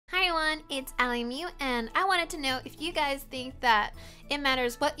it's Mew, and I wanted to know if you guys think that it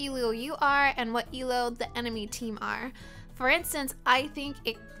matters what elo you are and what elo the enemy team are. For instance, I think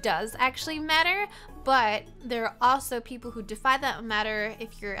it does actually matter, but there are also people who defy that matter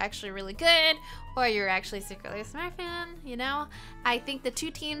if you're actually really good or you're actually secretly smurfing, you know? I think the two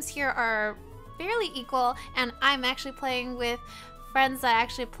teams here are fairly equal, and I'm actually playing with friends that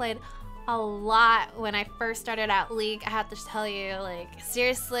actually played a lot when I first started out League. I have to tell you, like,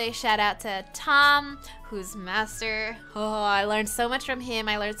 seriously, shout out to Tom, who's master. Oh, I learned so much from him.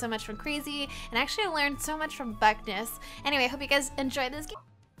 I learned so much from Crazy, and actually I learned so much from Buckness. Anyway, I hope you guys enjoyed this game.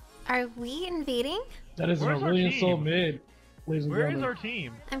 Are we invading? That is an Aurelion Soul mid. Where is our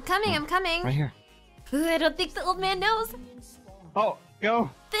team? I'm coming, I'm coming. Right here. Ooh, I don't think the old man knows. Oh, go.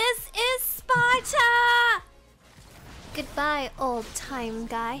 This is Sparta! Goodbye, old time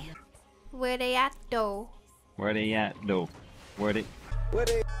guy. Where they at, though? Where they at, though? Where they at,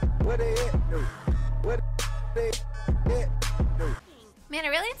 though? Man,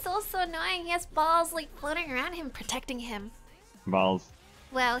 Aurelion's so annoying. He has balls like floating around him, protecting him. Balls.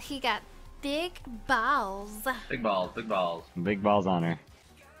 Well, he got big balls. Big balls, big balls. Big balls on her.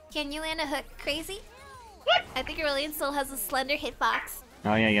 Can you land a hook, Crazy? What? I think Aurelion still has a slender hitbox.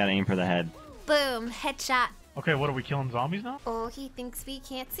 Oh yeah, you gotta aim for the head. Boom, headshot. Okay, what are we killing zombies now? Oh, he thinks we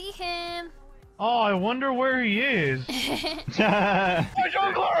can't see him. Oh, I wonder where he is. My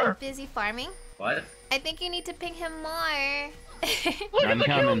jungler! Busy farming. What? I think you need to ping him more. Look I'm at the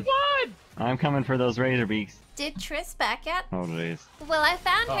coming. kill squad! I'm coming for those razor beaks. Did Triss back yet? Oh jeez. Well, I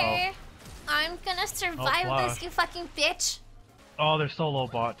found her. I'm gonna survive flash. this, you fucking bitch. Oh, there's solo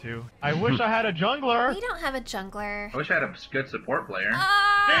bot too. I wish I had a jungler. We don't have a jungler. I wish I had a good support player.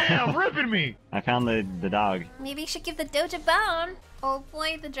 Ah! Damn, ripping me. I found the dog. Maybe you should give the Doge a bone. Oh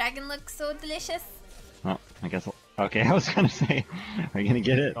boy, the dragon looks so delicious. Oh, I guess. Okay, I was gonna say, are you gonna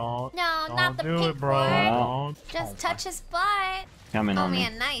get it? Don't Not the do pink it, bro. one. Don't. Just touch his butt. Coming Oh on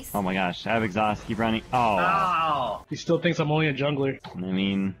man, me. nice. Oh my gosh, I have exhaust. Keep running. Oh. Oh! He still thinks I'm only a jungler. I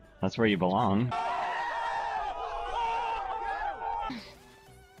mean, that's where you belong.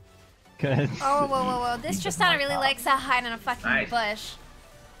 Good. Oh, whoa. This Tristana really likes to hide in a fucking Nice. bush.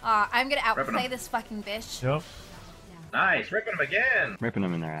 I'm gonna Ripping outplay him. this fucking bitch. Yep. Nice, ripping him again! Ripping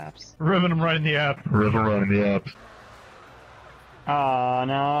them in their apps. Ripping him right in the app. Oh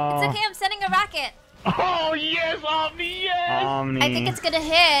no. It's okay, I'm sending a rocket. Oh yes, Omni, yes! Omni. I think it's gonna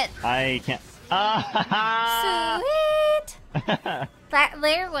hit. I can't. Ah! Sweet! That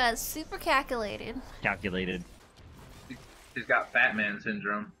there was super calculated. Calculated. He's got fat man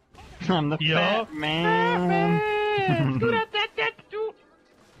syndrome. I'm the fat man.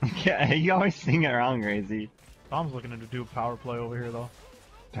 Yeah, you always sing it wrong, Crazy. Tom's looking to do power play over here though.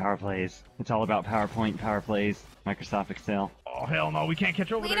 Power plays. It's all about PowerPoint, power plays, Microsoft Excel. Oh hell no, we can't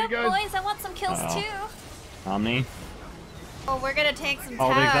catch over Wait there, up, you guys. boys, I want some kills Uh-oh. too. Omni. Oh, we're gonna take some Oh,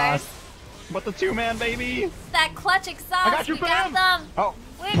 the towers. exhaust. What the two-man, baby? That clutch exhaust, I got you, we got fam. them. Oh.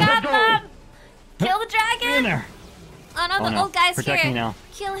 We got go. them. Kill the Get in dragon. there. Oh no, Oh, the no. old guy's Protect here. me now.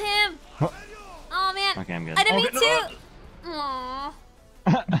 Kill him. Oh. Oh man. Okay, I'm good. I didn't Oh, mean get- to. Aww.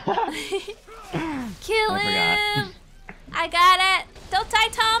 Kill I him. I got it. Don't die,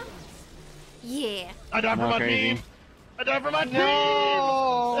 Tom. Yeah. I died for No, my Crazy. team. I died for my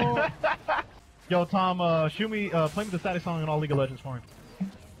No. team. Yo, Tom, shoot me, play me the saddest song in all League of Legends for me.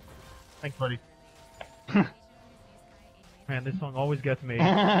 Thanks, buddy. Man, this song always gets me.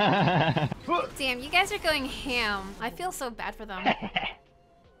 Damn, you guys are going ham. I feel so bad for them.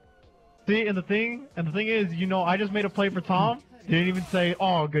 See, and the thing is, you know, I just made a play for Tom. Didn't even say,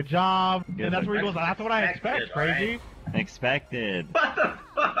 "Oh, good job," Good. and that's where he goes. That's what I expect, Crazy. Expected. What the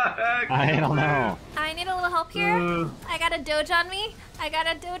fuck? I don't know. I need a little help here. I got a Doge on me. You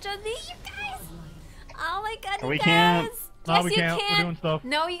guys. Oh my god, you We guys. can't. No, Yes, we you can't. can. We're doing stuff.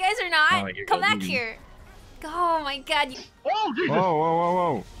 No, you guys are not. Oh, you're Come good. back here. Oh my god. Oh, Jesus!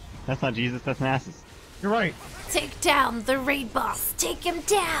 Whoa. That's not Jesus, that's Nasus. You're right. Take down the raid boss. Take him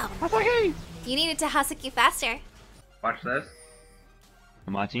down. That's okay. You needed to Husky faster. Watch this.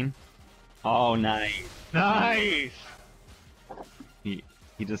 I'm watching. Oh, nice. Nice. He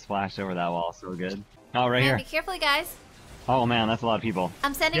just flashed over that wall so good. Oh, right Man, here. be careful, you guys. Oh man, that's a lot of people.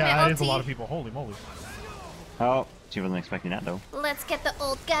 I'm sending Yeah, my that is a lot of ulti. people. Holy moly. Oh, she wasn't expecting that though. Let's get the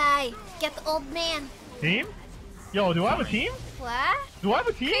old guy. Get the old man. Team? Yo, do I have a team? What? Do I have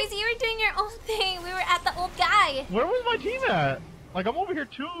a team? Crazy, you were doing your own thing. We were at the old guy. Where was my team at? Like, I'm over here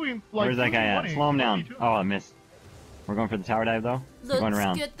too. Like, Where's that guy at? 220. Slow him down. 22. Oh, I missed. We're going for the tower dive though? We're going Let's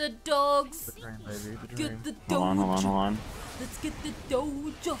around. get the dogs. The dream, baby. The dream. Get the Hold on. Let's get the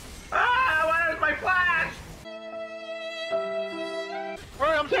dojo. Ah, why is my flash?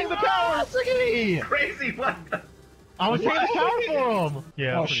 Alright, I'm taking the tower! Crazy, what the? I was taking the tower for him!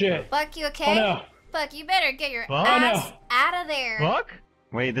 Yeah. Oh pretty shit. Buck, you okay? Oh no. Buck, you better get your Buck? ass out of there. tough. Buck?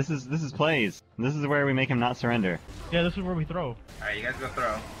 Wait, this is plays. This is where we make him not surrender. Yeah, this is where we throw. Alright, you guys go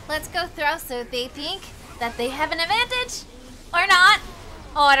throw. Let's go throw so they think that they have an advantage. Or not.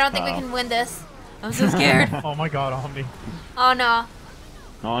 Oh, I don't think we can win this. I'm so scared. Oh my god, Omni. Oh no.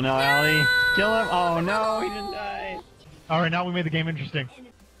 Oh no, Allie. Kill him. Oh no, he didn't die. Alright, now we made the game interesting.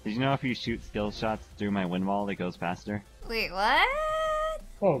 Did you know if you shoot skill shots through my wind wall, it goes faster? Wait, what?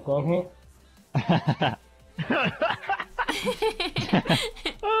 Oh god.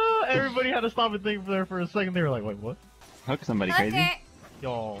 Everybody had to stop and think there for a second. They were like, wait, what? Hook somebody crazy. Okay.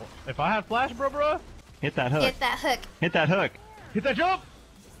 Yo, if I had flash, bruh, Hit that hook. Get that hook. Hit that hook. hit that jump!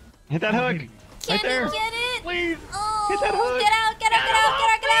 Hit that hook. Can Right there. you get it? Please! Oh, Hit that hook. Get out, get out, get out, get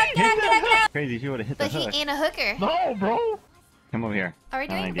out, get out, get out, get out, get out. Crazy if you would have hit But that he hook. ain't a hooker. No, bro! Come over here. Are we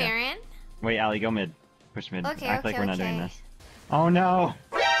I have an doing idea. Baron? Wait, Allie, go mid. Push mid. Okay, Act like okay, we're not doing okay. this. Oh no!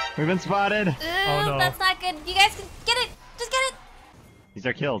 We've been spotted! Ooh, no. that's not good. You guys can get it. Just get it. These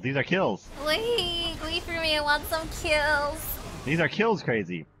are kills. These are kills. Wait for me. I want some kills. These are kills,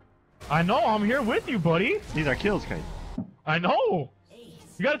 crazy. I know, I'm here with you, buddy! These are kills, crazy. I know!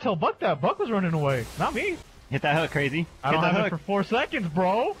 You gotta tell Buck that. Buck was running away, not me. Hit that hook, crazy. I Hit don't that have hook. it for 4 seconds,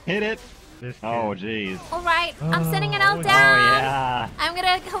 bro! Hit it. This kid. Oh, jeez. All right, I'm setting it all Oh, down. Oh, yeah. I'm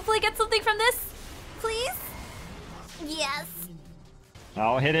gonna hopefully get something from this. Please. Yes.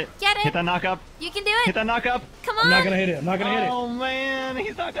 Oh, hit it. Get it. Hit that knock up. You can do Hit it. that knock up. Come on. I'm not gonna hit it. I'm not gonna hit it. Oh, man.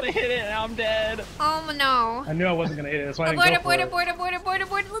 He's not going to hit it. I'm dead. Oh no. I knew I wasn't gonna hit it. That's why I Abort, didn't go for abort, it. abort, abort, abort,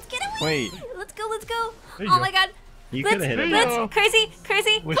 abort. Let's get it. Wait. Let's go. Let's go. There you Oh go. my god. You Let's, could have hit it. Let's- though. crazy,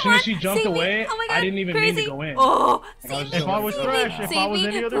 crazy. As Come soon as on, she jumped save me. away, Oh my god. I didn't even mean crazy. to go in. Oh, I save was me. If I was save Thresh, me, if save I was me,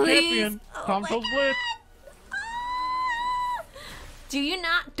 any other please. champion, Oh Tom my so God. split. Do you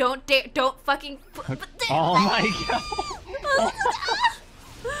not? Don't dare! Don't fucking! Oh, my God.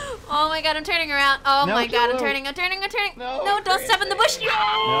 Oh my god! I'm turning around. Oh No, my god! I'm kill turning! I'm turning! I'm turning! No, No! Don't step in the bush! No.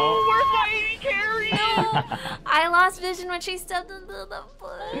 Where's my AD carry? No! I lost vision when she stepped into the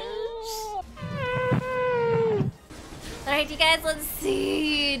bush. All right, you guys, let's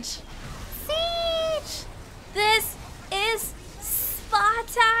siege. Siege! This is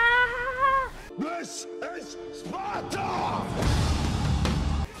Sparta. This is Sparta!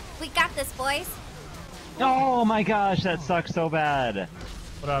 We got this, boys. Oh, my gosh. That sucks so bad.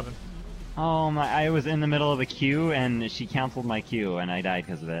 What happened? Oh, my. I was in the middle of a queue, and she canceled my queue, and I died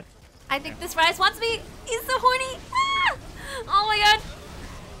because of it. I think this Rise wants me. He's so horny. Ah! Oh my god.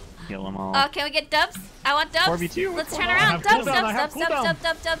 Kill them all. Can we get dubs? I want dubs. 4v2, Let's what's turn going on? I around. have Dubs, cooldown, I have dubs, dubs, cooldown. dubs,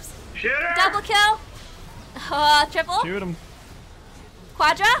 dubs, dubs. Shoot her! Double kill. Triple. Shoot him.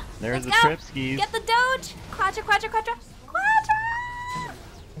 Quadra. There's Let's the go. trip skis. Get the Doge. Quadra, quadra, quadra. Quadra.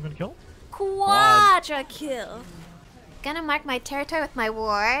 I'm gonna kill? Quadra kill. Gonna mark my territory with my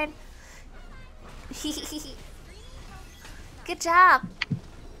ward. Good job.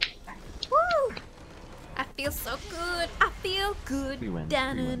 Woo. I feel so good. I feel good. We win.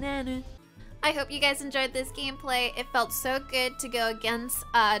 Da-na-na-na. I hope you guys enjoyed this gameplay. It felt so good to go against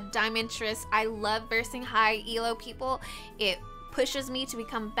Diamond Triss. I love versing high elo people. It pushes me to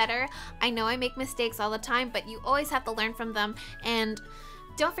become better. I know I make mistakes all the time, but you always have to learn from them. And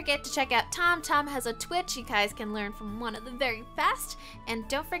don't forget to check out Tom. Tom has a Twitch. You guys can learn from one of them very fast. And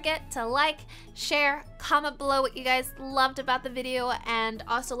don't forget to like, share, comment below what you guys loved about the video, and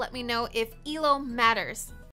also let me know if elo matters.